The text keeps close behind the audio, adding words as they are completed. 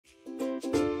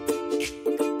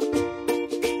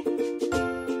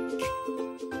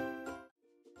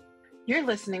You're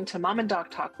listening to Mom and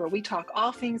Doc Talk, where we talk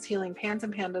all things healing pans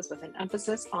and pandas with an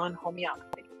emphasis on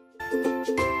homeopathy.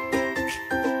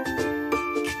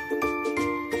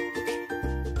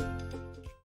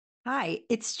 Hi,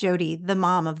 it's Jody, the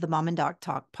mom of the Mom and Doc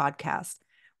Talk podcast.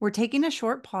 We're taking a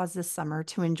short pause this summer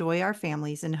to enjoy our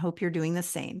families and hope you're doing the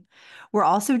same. We're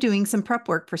also doing some prep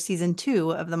work for season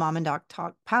 2 of the Mom and Doc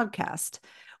Talk podcast.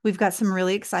 We've got some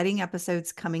really exciting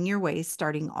episodes coming your way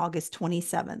starting August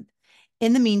 27th.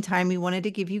 In the meantime, we wanted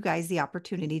to give you guys the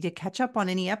opportunity to catch up on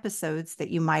any episodes that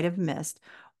you might have missed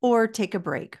or take a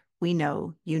break. We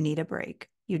know you need a break.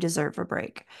 You deserve a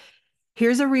break.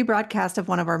 Here's a rebroadcast of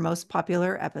one of our most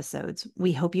popular episodes.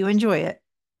 We hope you enjoy it.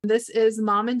 This is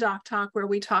Mom and Doc Talk, where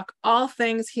we talk all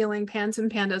things healing pans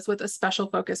and pandas with a special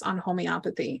focus on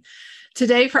homeopathy.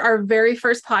 Today, for our very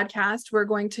first podcast, we're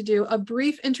going to do a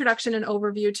brief introduction and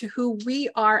overview to who we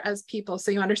are as people,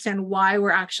 so you understand why we're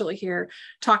actually here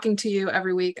talking to you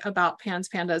every week about pans,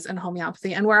 pandas, and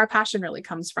homeopathy, and where our passion really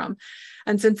comes from.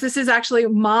 And since this is actually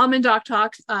Mom and Doc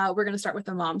Talk, we're going to start with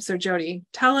the mom. So Jody,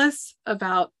 tell us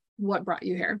about what brought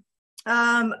you here.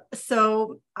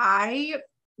 So I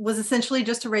was essentially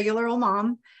just a regular old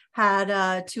mom,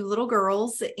 had 2 little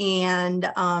girls, and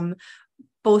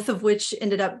both of which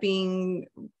ended up being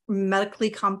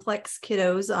medically complex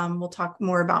kiddos. We'll talk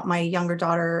more about my younger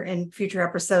daughter in future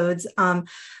episodes.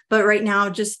 But right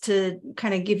now, just to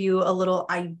kind of give you a little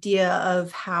idea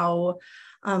of how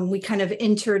we kind of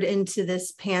entered into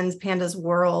this pandas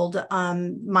world.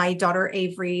 My daughter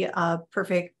Avery,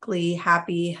 perfectly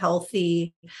happy,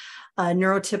 healthy,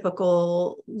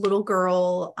 neurotypical little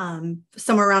girl,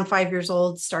 somewhere around 5 years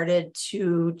old, started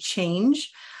to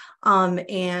change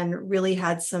and really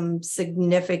had some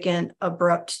significant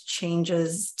abrupt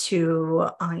changes to,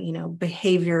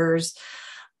 behaviors,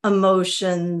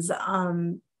 emotions,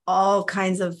 all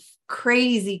kinds of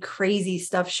crazy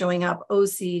stuff showing up,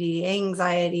 OCD,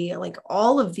 anxiety, like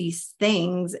all of these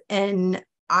things. And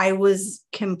I was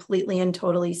completely and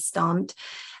totally stumped,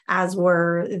 as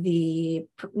were the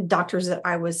doctors that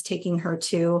I was taking her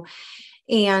to.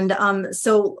 And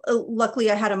so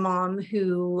luckily I had a mom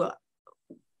who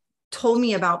told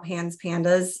me about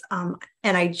pandas.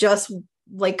 And I just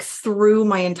threw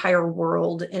my entire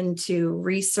world into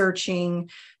researching,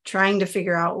 trying to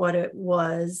figure out what it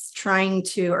was,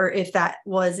 or if that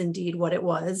was indeed what it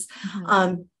was,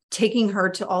 taking her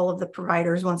to all of the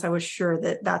providers once I was sure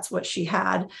that that's what she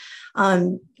had,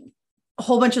 a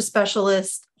whole bunch of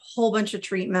specialists, whole bunch of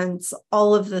treatments,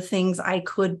 all of the things I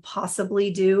could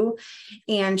possibly do.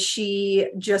 And she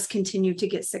just continued to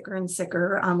get sicker and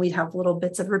sicker. We'd have little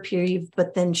bits of reprieve,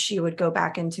 but then she would go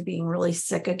back into being really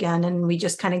sick again. And we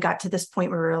just kind of got to this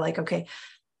point where we were like, okay,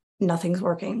 nothing's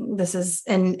working.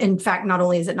 And in fact, not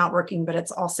only is it not working, but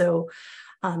it's also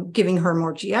giving her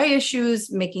more GI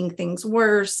issues, making things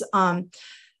worse.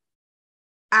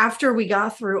 After we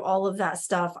got through all of that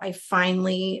stuff, I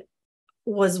finally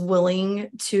was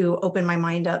willing to open my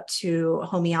mind up to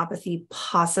homeopathy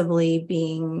possibly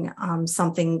being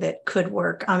something that could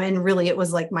work. And really it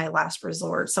was like my last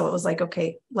resort. So it was like,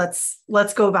 okay, let's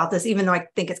go about this, even though I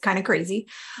think it's kind of crazy.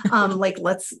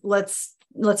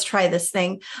 Let's try this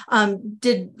thing.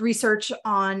 Did research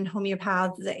on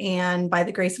homeopaths, and by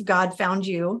the grace of God found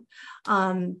you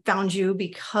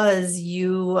because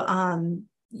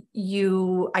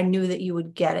I knew that you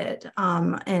would get it.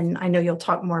 And I know you'll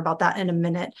talk more about that in a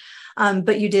minute.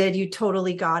 But you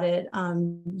totally got it.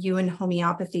 You and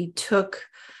homeopathy took,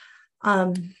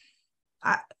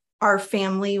 our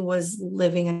family was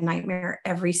living a nightmare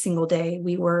every single day.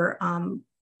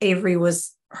 Avery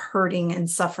was hurting and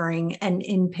suffering and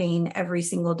in pain every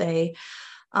single day.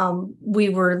 We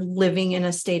were living in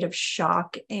a state of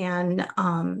shock and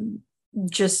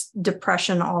just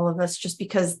depression, all of us, just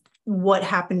because what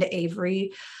happened to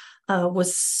Avery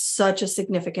was such a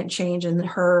significant change, and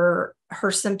her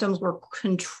symptoms were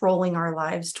controlling our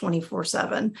lives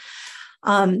 24/7.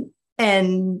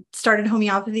 And started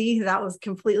homeopathy. That was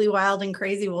completely wild and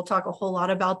crazy. We'll talk a whole lot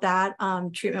about that.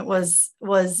 Treatment was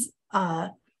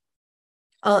a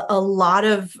lot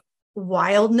of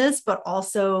wildness, but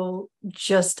also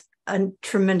just a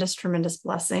tremendous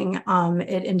blessing.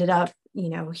 It ended up,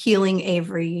 healing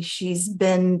Avery. She's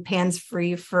been pans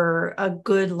free for a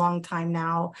good long time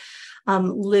now,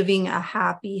 living a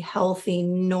happy, healthy,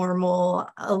 normal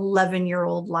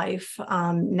 11-year-old life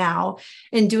now,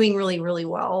 and doing really, really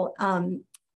well.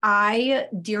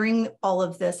 During all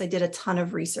of this, I did a ton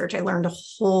of research. I learned a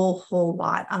whole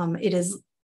lot.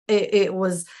 It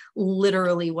was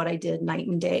literally what I did night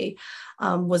and day,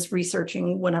 was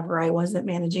researching whenever I wasn't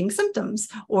managing symptoms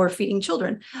or feeding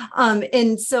children.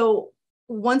 And so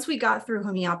once we got through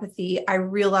homeopathy, I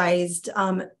realized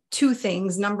two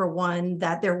things. Number one,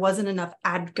 that there wasn't enough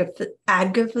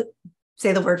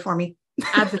say the word for me.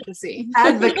 Advocacy.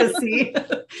 Advocacy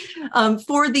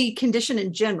for the condition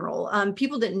in general.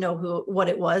 People didn't know what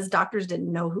it was. Doctors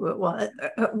didn't know who it was,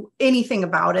 anything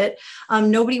about it.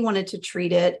 Nobody wanted to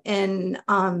treat it. And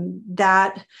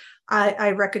that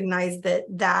I recognized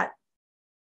that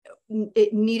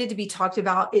it needed to be talked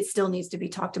about. It still needs to be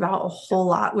talked about a whole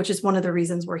lot, which is one of the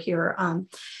reasons we're here.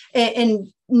 And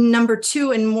number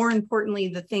two, and more importantly,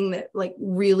 the thing that like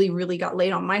really got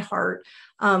laid on my heart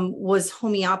was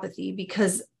homeopathy,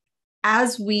 because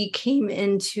as we came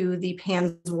into the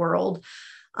PANDAS world,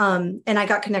 and I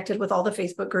got connected with all the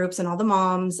Facebook groups and all the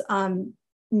moms,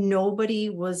 nobody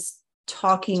was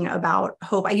talking about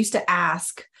hope. I used to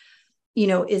ask,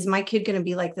 is my kid going to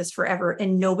be like this forever?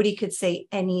 And nobody could say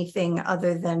anything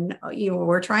other than,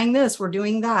 we're trying this, we're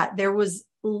doing that. There was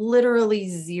literally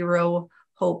zero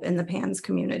hope in the PANDAS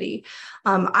community.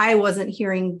 I wasn't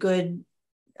hearing good,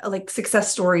 like, success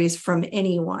stories from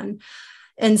anyone.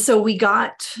 And so we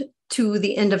got to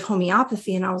the end of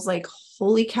homeopathy and I was like,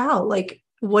 holy cow, like,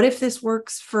 what if this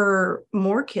works for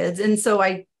more kids? And so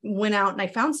I went out and I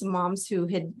found some moms who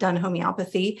had done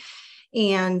homeopathy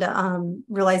and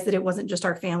realized that it wasn't just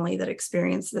our family that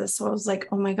experienced this. So I was like,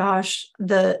 oh my gosh,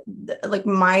 like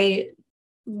my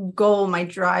goal, my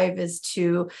drive is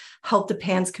to help the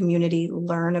PANDAS community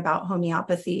learn about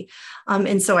homeopathy.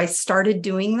 And so I started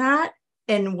doing that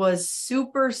and was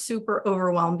super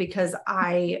overwhelmed because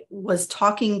I was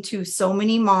talking to so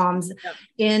many moms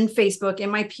in Facebook, in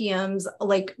my PMs,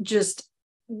 like just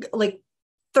like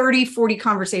 30, 40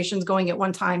 conversations going at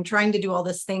one time, trying to do all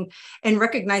this thing and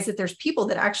recognize that there's people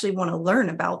that actually want to learn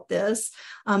about this.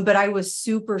 But I was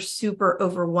super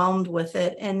overwhelmed with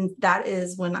it. And that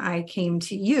is when I came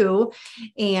to you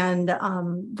and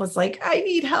was like, I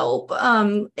need help.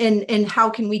 And how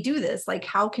can we do this? Like,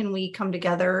 how can we come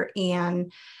together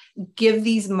and give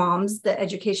these moms the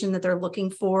education that they're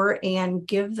looking for and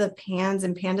give the PANDAS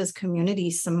and PANDAS community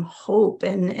some hope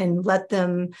and let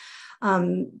them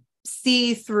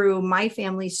see through my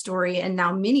family story and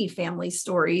now many family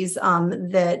stories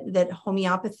that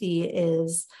homeopathy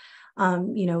is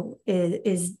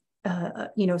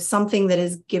something that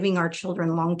is giving our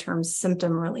children long-term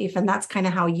symptom relief. And that's kind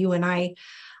of how you and I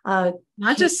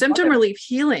not just symptom relief,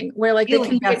 healing, where like healing,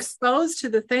 they can be exposed to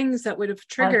the things that would have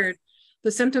triggered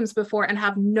the symptoms before and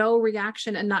have no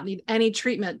reaction and not need any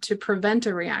treatment to prevent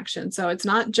a reaction. So it's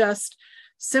not just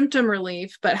symptom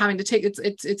relief, but having to take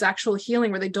it's actual healing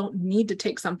where they don't need to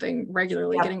take something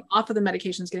regularly, getting off of the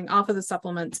medications, getting off of the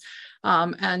supplements,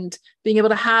 and being able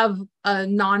to have a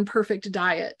non-perfect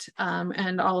diet,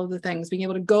 and all of the things, being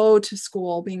able to go to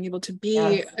school, being able to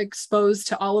be exposed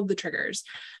to all of the triggers.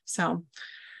 So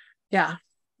yeah,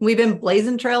 we've been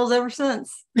blazing trails ever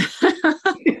since.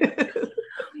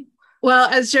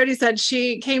 Well, as Jody said,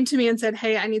 she came to me and said,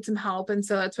 hey, I need some help. And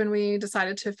so that's when we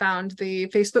decided to found the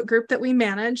Facebook group that we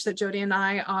manage, that Jody and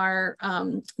I are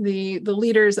the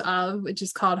leaders of, which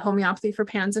is called Homeopathy for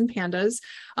PANDAS and PANDAS.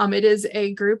 It is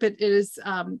a group. It is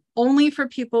only for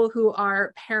people who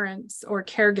are parents or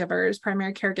caregivers,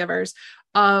 primary caregivers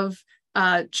of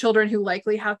children who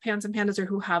likely have PANDAS and PANDAS or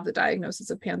who have the diagnosis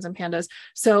of PANDAS and PANDAS.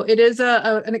 So it is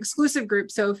an exclusive group.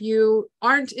 So if you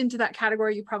aren't into that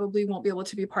category, you probably won't be able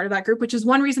to be part of that group, which is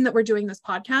one reason that we're doing this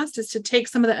podcast, is to take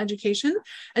some of the education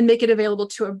and make it available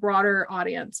to a broader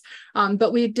audience.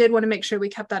 But we did want to make sure we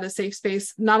kept that a safe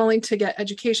space, not only to get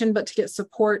education, but to get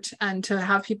support and to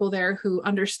have people there who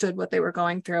understood what they were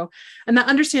going through. And that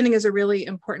understanding is a really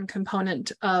important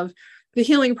component of the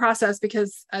healing process,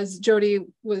 because as Jody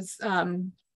was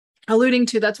alluding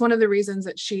to, that's one of the reasons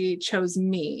that she chose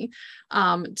me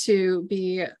to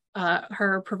be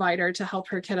her provider to help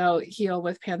her kiddo heal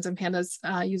with PANDAS and PANDAS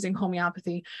using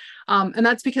homeopathy. And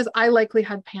that's because I likely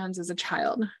had PANDAS as a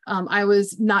child. I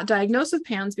was not diagnosed with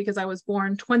PANDAS because I was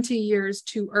born 20 years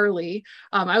too early.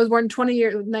 I was born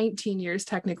 19 years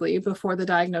technically before the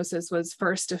diagnosis was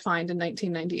first defined in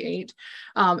 1998.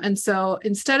 And so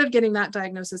instead of getting that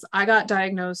diagnosis, I got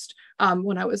diagnosed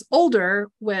when I was older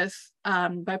with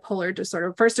bipolar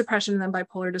disorder, first depression and then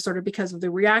bipolar disorder, because of the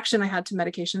reaction I had to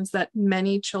medications that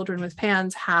many children with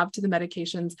PANDAS have to the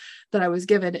medications that I was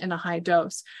given in a high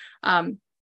dose.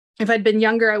 If I'd been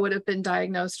younger, I would have been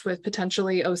diagnosed with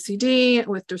potentially OCD,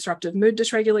 with disruptive mood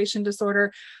dysregulation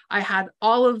disorder. I had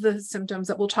all of the symptoms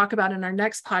that we'll talk about in our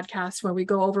next podcast, where we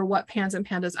go over what PANDAS and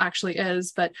PANDAS actually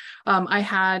is. But I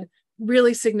had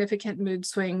really significant mood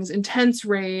swings, intense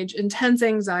rage, intense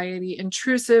anxiety,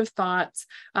 intrusive thoughts,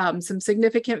 some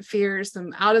significant fears,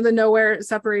 some out of the nowhere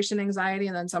separation anxiety.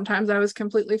 And then sometimes I was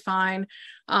completely fine.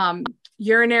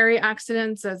 Urinary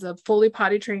accidents as a fully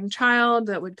potty trained child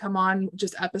that would come on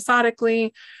just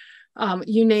episodically.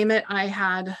 You name it, I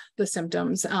had the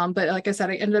symptoms. But like I said,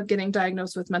 I ended up getting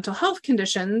diagnosed with mental health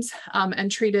conditions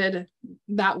and treated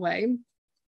that way.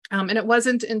 And it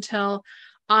wasn't until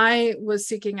I was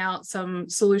seeking out some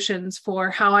solutions for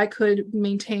how I could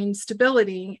maintain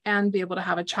stability and be able to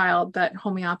have a child that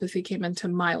homeopathy came into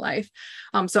my life.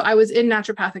 So I was in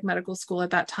naturopathic medical school at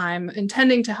that time,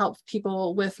 intending to help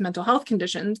people with mental health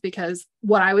conditions, because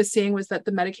what I was seeing was that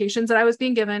the medications that I was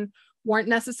being given weren't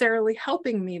necessarily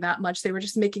helping me that much. They were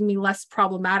just making me less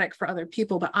problematic for other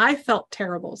people, but I felt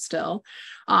terrible still,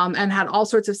 and had all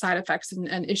sorts of side effects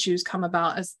and issues come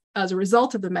about as a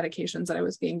result of the medications that I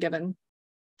was being given.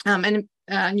 And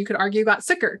you could argue got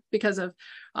sicker because of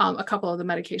a couple of the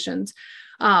medications.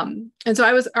 And so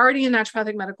I was already in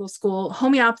naturopathic medical school.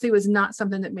 Homeopathy was not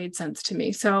something that made sense to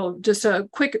me. So just a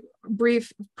quick,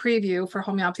 brief preview for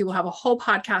homeopathy. We'll have a whole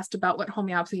podcast about what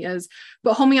homeopathy is,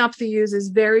 but homeopathy uses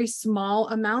very small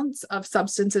amounts of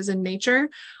substances in nature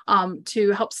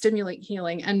to help stimulate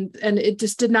healing. And it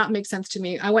just did not make sense to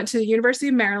me. I went to the University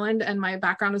of Maryland and my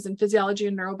background was in physiology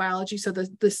and neurobiology. So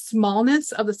the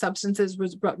smallness of the substances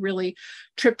was what really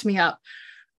tripped me up.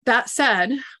 That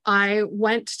said, I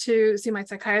went to see my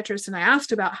psychiatrist and I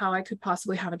asked about how I could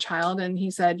possibly have a child. And he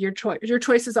said, your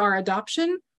choices are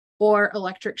adoption or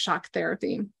electric shock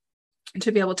therapy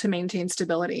to be able to maintain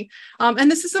stability.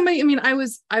 And this is somebody, I mean, I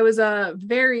was a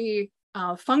very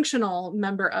functional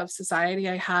member of society.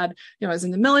 I had, I was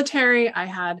in the military, I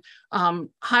had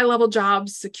high level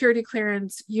jobs, security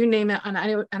clearance, you name it. And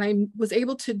I was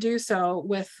able to do so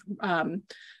with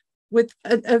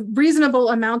a reasonable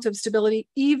amount of stability,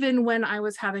 even when I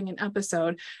was having an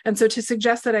episode. And so to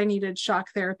suggest that I needed shock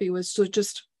therapy was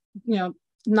just,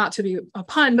 not to be a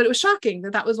pun, but it was shocking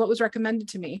that that was what was recommended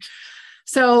to me.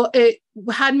 So it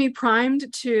had me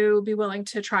primed to be willing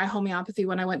to try homeopathy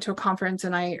when I went to a conference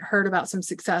and I heard about some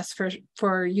success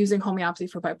for using homeopathy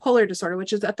for bipolar disorder,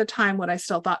 which is at the time what I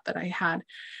still thought that I had.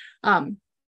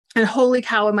 And holy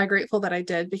cow, am I grateful that I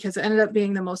did, because it ended up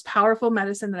being the most powerful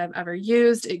medicine that I've ever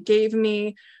used. It gave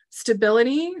me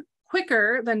stability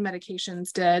quicker than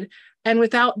medications did, and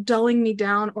without dulling me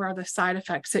down or the side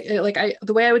effects.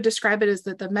 The way I would describe it is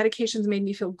that the medications made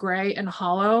me feel gray and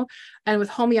hollow. And with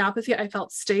homeopathy, I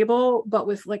felt stable, but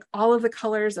with like all of the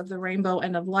colors of the rainbow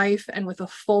and of life, and with a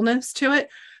fullness to it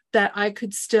that I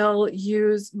could still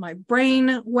use my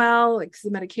brain well. Like the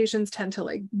medications tend to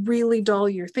like really dull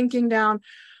your thinking down.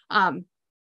 And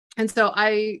so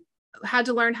I had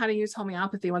to learn how to use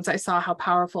homeopathy once I saw how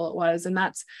powerful it was. And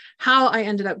that's how I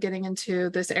ended up getting into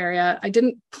this area. I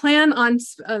didn't plan on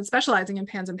specializing in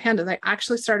PANS and PANDAS. I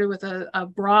actually started with a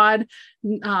broad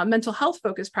mental health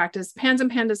focused practice. PANS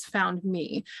and PANDAS found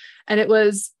me. And it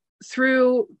was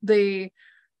through the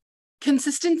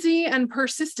consistency and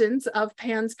persistence of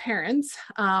Pan's parents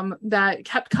that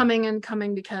kept coming and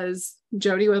coming, because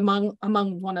Jody was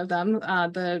among one of them,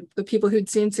 the people who'd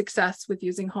seen success with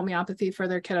using homeopathy for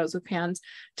their kiddos with Pan's,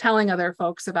 telling other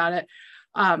folks about it.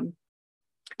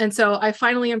 And so I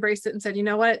finally embraced it and said, you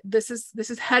know what, this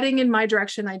is heading in my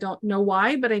direction. I don't know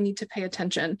why, but I need to pay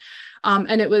attention.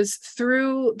 And it was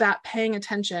through that paying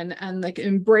attention and like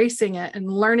embracing it and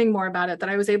learning more about it that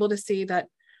I was able to see that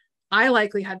I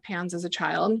likely had PANS as a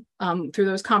child, through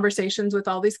those conversations with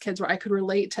all these kids where I could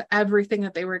relate to everything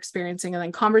that they were experiencing. And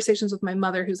then conversations with my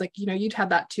mother, who's like, you'd had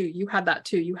that too. You had that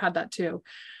too. You had that too.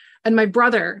 And my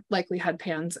brother likely had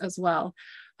PANS as well.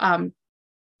 And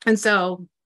so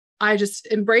I just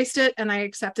embraced it, and I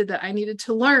accepted that I needed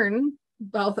to learn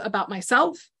both about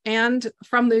myself and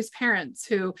from these parents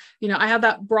who, I have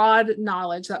that broad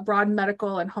knowledge, that broad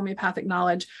medical and homeopathic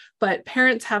knowledge, but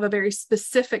parents have a very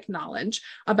specific knowledge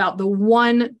about the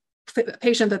one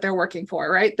patient that they're working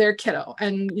for, right? Their kiddo.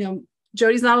 And,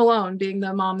 Jody's not alone being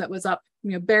the mom that was up,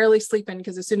 barely sleeping,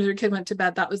 because as soon as her kid went to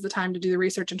bed, that was the time to do the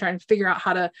research and try and figure out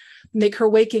how to make her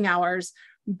waking hours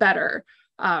better.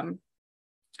 And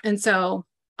so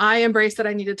I embraced that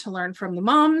I needed to learn from the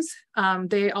moms.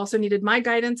 They also needed my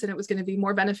guidance, and it was going to be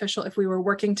more beneficial if we were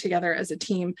working together as a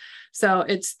team. So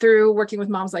it's through working with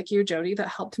moms like you, Jody, that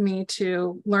helped me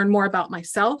to learn more about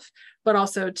myself, but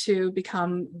also to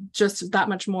become just that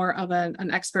much more of an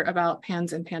expert about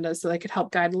PANS and PANDAS, so I could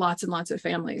help guide lots and lots of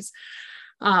families.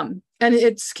 And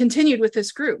it's continued with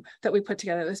this group that we put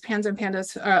together, this PANS and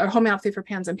PANDAS, Homeopathy for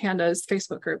PANS and PANDAS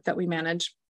Facebook group that we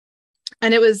manage.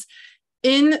 And it was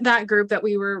in that group that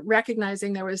we were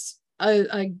recognizing there was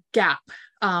a gap.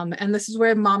 And this is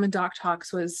where Mom and Doc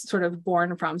Talks was sort of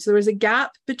born from. So there was a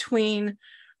gap between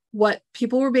what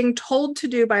people were being told to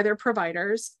do by their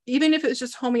providers, even if it was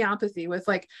just homeopathy with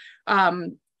like,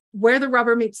 where the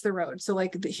rubber meets the road. So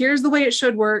like, here's the way it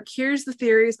should work. Here's the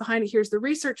theories behind it. Here's the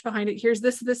research behind it. Here's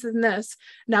this, this, and this.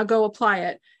 Now go apply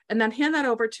it. And then hand that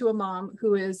over to a mom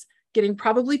who is getting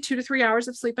probably 2 to 3 hours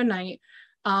of sleep a night,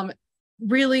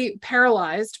 really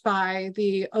paralyzed by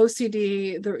the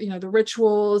OCD, the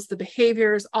rituals, the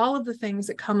behaviors, all of the things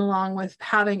that come along with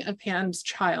having a PANDAS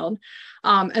child.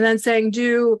 And then saying,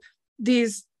 do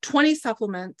these 20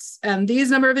 supplements and these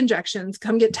number of injections,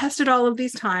 come get tested all of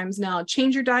these times. Now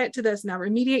change your diet to this, now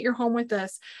remediate your home with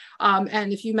this.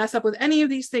 And if you mess up with any of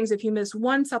these things, if you miss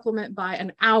one supplement by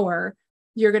an hour,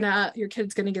 your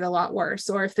kid's going to get a lot worse.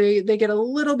 Or if they get a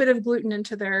little bit of gluten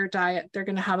into their diet, they're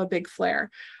going to have a big flare.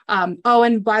 Oh,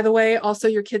 and by the way, also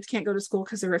your kids can't go to school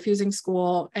because they're refusing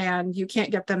school and you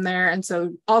can't get them there. And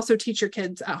so also teach your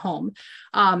kids at home.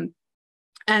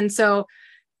 And so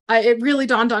it really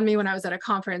dawned on me when I was at a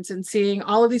conference and seeing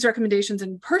all of these recommendations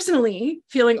and personally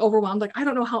feeling overwhelmed. Like, I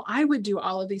don't know how I would do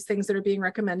all of these things that are being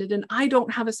recommended. And I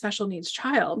don't have a special needs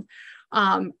child.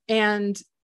 And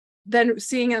then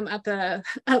seeing them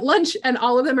at lunch, and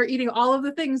all of them are eating all of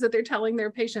the things that they're telling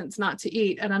their patients not to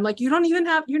eat. And I'm like, you're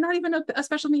not even a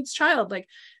special needs child. Like,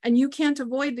 and you can't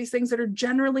avoid these things that are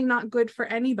generally not good for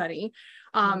anybody.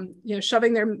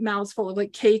 Shoving their mouths full of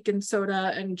like cake and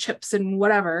soda and chips and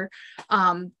whatever.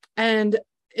 And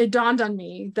it dawned on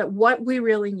me that what we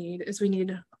really need is we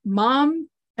need mom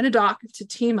and a doc to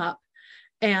team up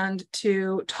and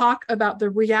to talk about the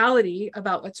reality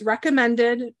about what's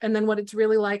recommended and then what it's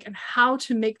really like and how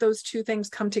to make those two things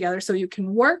come together so you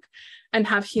can work and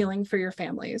have healing for your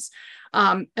families.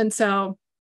 And so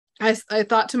I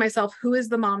thought to myself, who is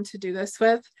the mom to do this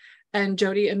with? And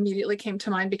Jody immediately came to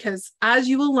mind, because as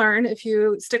you will learn, if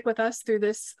you stick with us through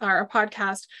this, our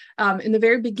podcast, in the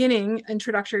very beginning,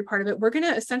 introductory part of it, we're going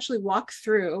to essentially walk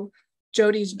through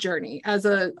Jody's journey as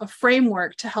a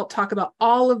framework to help talk about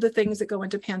all of the things that go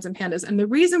into PANS and PANDAS. And the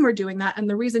reason we're doing that, and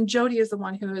the reason Jody is the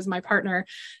one who is my partner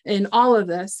in all of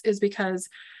this, is because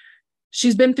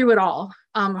she's been through it all.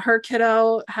 Her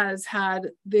kiddo has had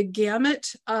the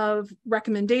gamut of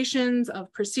recommendations,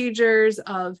 of procedures,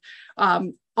 of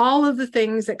all of the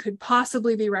things that could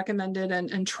possibly be recommended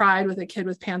and tried with a kid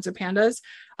with PANS or PANDAS.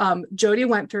 Jody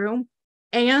went through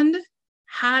and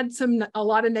had a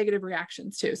lot of negative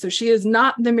reactions too. So she is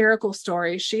not the miracle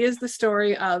story. She is the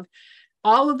story of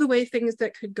all of the way things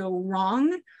that could go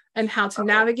wrong and how to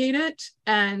navigate it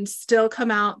and still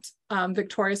come out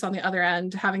victorious on the other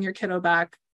end, having your kiddo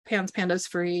back, PANS, PANDAS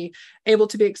free, able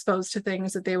to be exposed to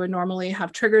things that they would normally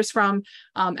have triggers from,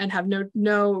 and have no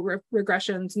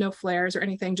regressions, no flares or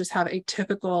anything, just have a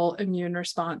typical immune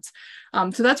response.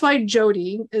 So that's why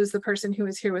Jody is the person who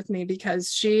is here with me,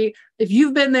 because if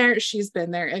you've been there, she's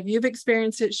been there. If you've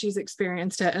experienced it, she's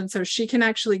experienced it. And so she can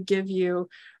actually give you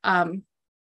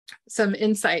some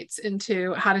insights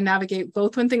into how to navigate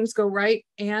both when things go right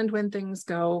and when things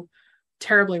go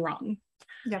terribly wrong.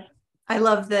 Yeah. I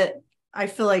love that. I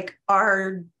feel like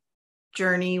our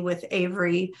journey with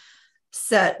Avery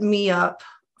set me up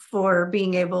for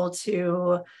being able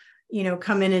to,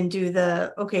 come in and do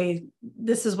okay,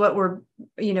 this is what we're,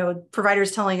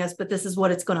 providers telling us, but this is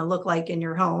what it's going to look like in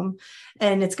your home.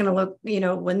 And it's going to look,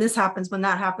 when this happens, when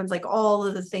that happens, like all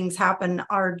of the things happen,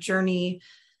 our journey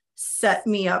set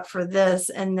me up for this.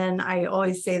 And then I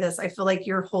always say this, I feel like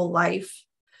your whole life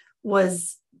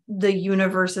was the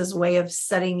universe's way of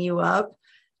setting you up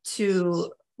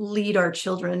to lead our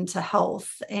children to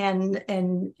health and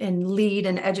lead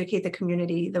and educate the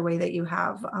community the way that you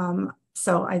have.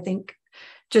 So I think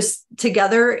just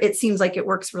together, it seems like it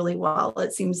works really well.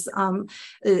 It seems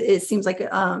like,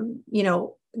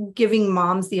 giving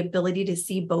moms the ability to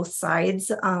see both sides,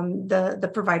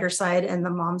 the provider side and the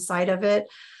mom side of it,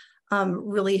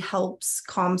 really helps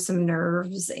calm some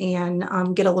nerves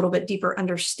and get a little bit deeper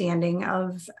understanding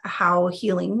of how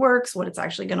healing works, what it's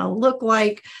actually going to look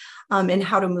like, and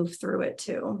how to move through it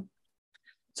too.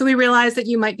 So we realize that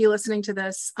you might be listening to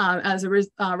this as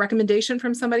a recommendation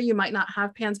from somebody. You might not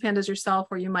have PANS, PANDAS yourself,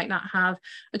 or you might not have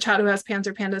a child who has PANS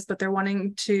or PANDAS, but they're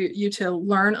wanting you to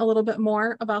learn a little bit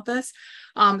more about this.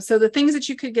 So the things that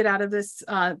you could get out of this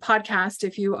podcast,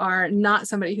 if you are not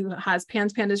somebody who has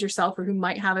PANS, PANDAS yourself, or who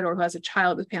might have it, or who has a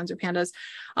child with PANS or PANDAS,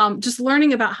 just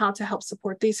learning about how to help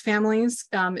support these families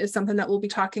is something that we'll be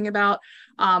talking about.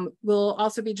 We'll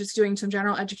also be just doing some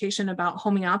general education about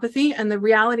homeopathy. And the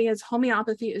reality is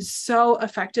homeopathy is so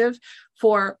effective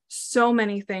for so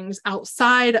many things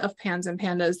outside of PANS and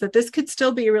PANDAS, that this could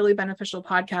still be a really beneficial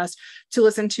podcast to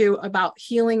listen to about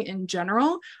healing in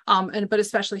general, but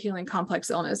especially healing complex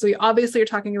illness. So we obviously are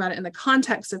talking about it in the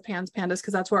context of PANS, PANDAS,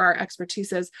 because that's where our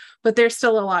expertise is, but there's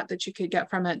still a lot that you could get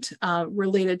from it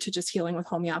related to just healing with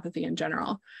homeopathy in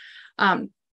general.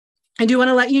 I do want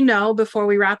to let you know before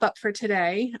we wrap up for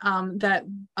today that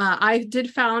I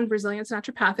did found Resilience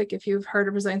Naturopathic. If you've heard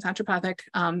of Resilience Naturopathic,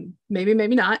 maybe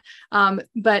not,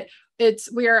 but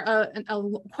we are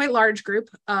a quite large group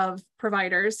of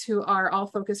providers who are all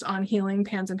focused on healing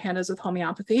PANS and PANDAS with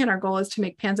homeopathy. And our goal is to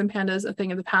make PANS and PANDAS a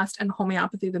thing of the past and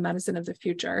homeopathy the medicine of the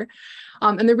future.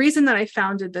 And the reason that I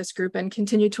founded this group and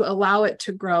continue to allow it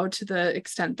to grow to the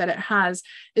extent that it has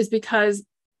is because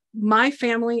my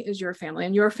family is your family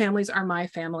and your families are my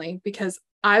family, because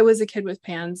I was a kid with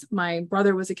PANS. My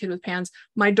brother was a kid with PANS.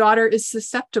 My daughter is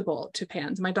susceptible to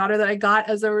PANS. My daughter that I got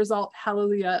as a result,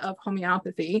 hallelujah, of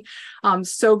homeopathy.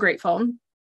 So grateful.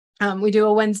 We do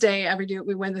a Wednesday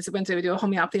Wednesday, we do a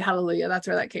homeopathy hallelujah. That's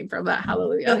where that came from, that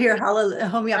hallelujah. You'll hear hallelujah,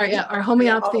 homeopathy. Our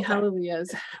homeopathy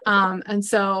hallelujahs. And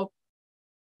so,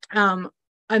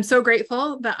 I'm so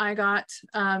grateful that I got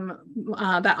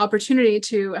that opportunity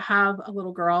to have a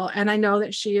little girl. And I know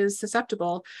that she is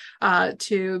susceptible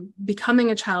to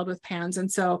becoming a child with PANS. And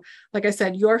so, like I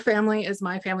said, your family is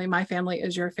my family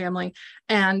is your family.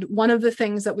 And one of the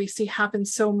things that we see happen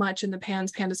so much in the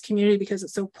PANS, PANDAS community, because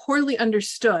it's so poorly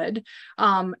understood,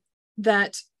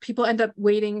 that people end up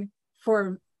waiting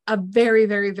for a very,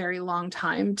 very, very long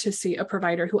time to see a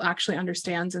provider who actually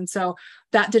understands. And so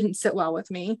that didn't sit well with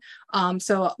me.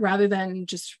 So rather than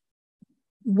just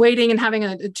waiting and having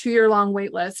a 2-year-long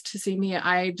wait list to see me,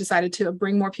 I decided to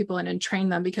bring more people in and train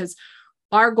them, because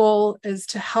our goal is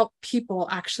to help people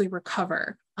actually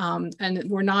recover. And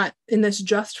we're not in this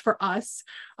just for us.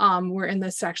 We're in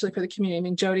this actually for the community. I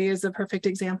mean, Jody is a perfect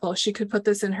example. She could put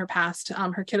this in her past.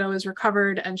 Her kiddo is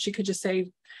recovered and she could just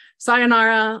say,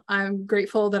 sayonara, I'm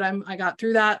grateful that I got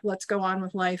through that. Let's go on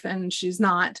with life. And she's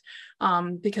not,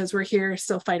 because we're here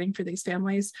still fighting for these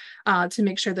families to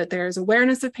make sure that there's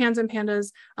awareness of PANS and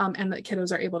PANDAS and that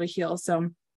kiddos are able to heal.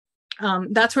 So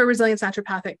that's where Resilience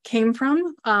Naturopathic came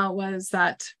from, was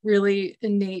that really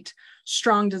innate,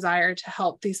 strong desire to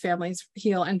help these families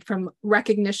heal, and from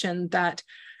recognition that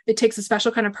it takes a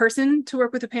special kind of person to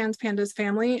work with the PANS, PANDAS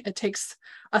family. It takes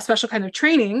a special kind of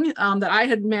training that I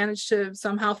had managed to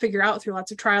somehow figure out through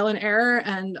lots of trial and error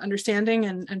and understanding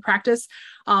and practice.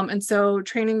 And so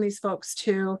training these folks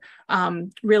to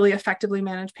really effectively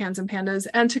manage PANS and PANDAS,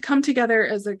 and to come together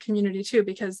as a community too,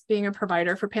 because being a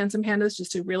provider for PANS and PANDAS,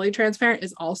 just to really transparent,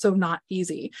 is also not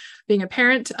easy. Being a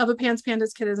parent of a PANS,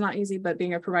 PANDAS kid is not easy, but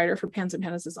being a provider for PANS and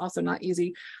PANDAS is also not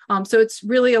easy. So it's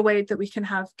really a way that we can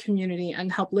have community and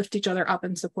help lift each other up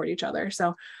and support each other.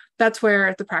 So that's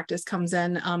where the practice comes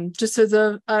in. Just as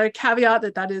a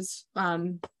caveat that is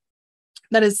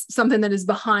something that is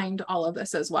behind all of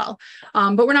this as well.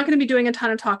 But we're not going to be doing a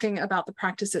ton of talking about the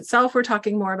practice itself. We're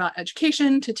talking more about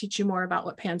education to teach you more about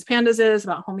what PANS, PANDAS is,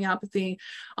 about homeopathy,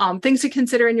 things to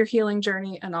consider in your healing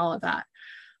journey, and all of that.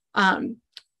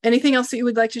 Anything else that you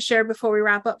would like to share before we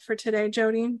wrap up for today,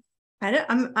 Jody?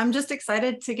 I'm just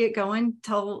excited to get going.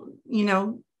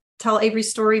 Tell Avery's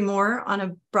story more on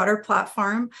a broader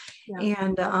platform,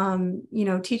 and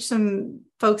teach some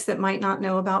folks that might not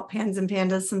know about PANS and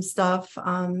PANDAS some stuff.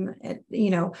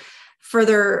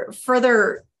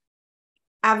 Further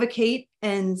advocate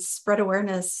and spread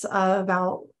awareness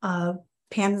about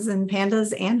PANS and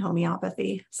PANDAS and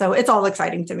homeopathy. So it's all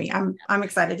exciting to me. I'm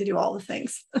excited to do all the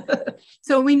things.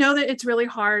 So we know that it's really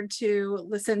hard to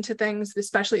listen to things,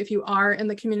 especially if you are in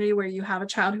the community where you have a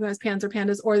child who has PANS or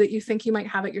PANDAS, or that you think you might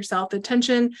have it yourself. The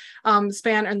attention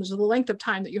span and the length of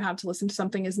time that you have to listen to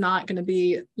something is not going to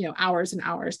be, hours and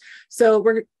hours. So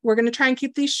we're going to try and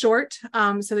keep these short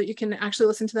so that you can actually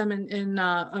listen to them in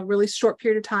a really short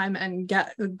period of time and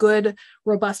get a good,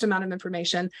 robust amount of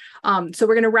information. So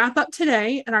we're going to wrap up today.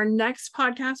 In our next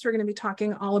podcast, we're going to be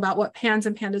talking all about what PANS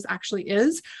and PANDAS actually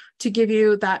is, to give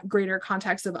you that greater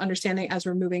context of understanding as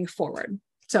we're moving forward.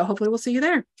 So hopefully we'll see you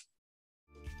there.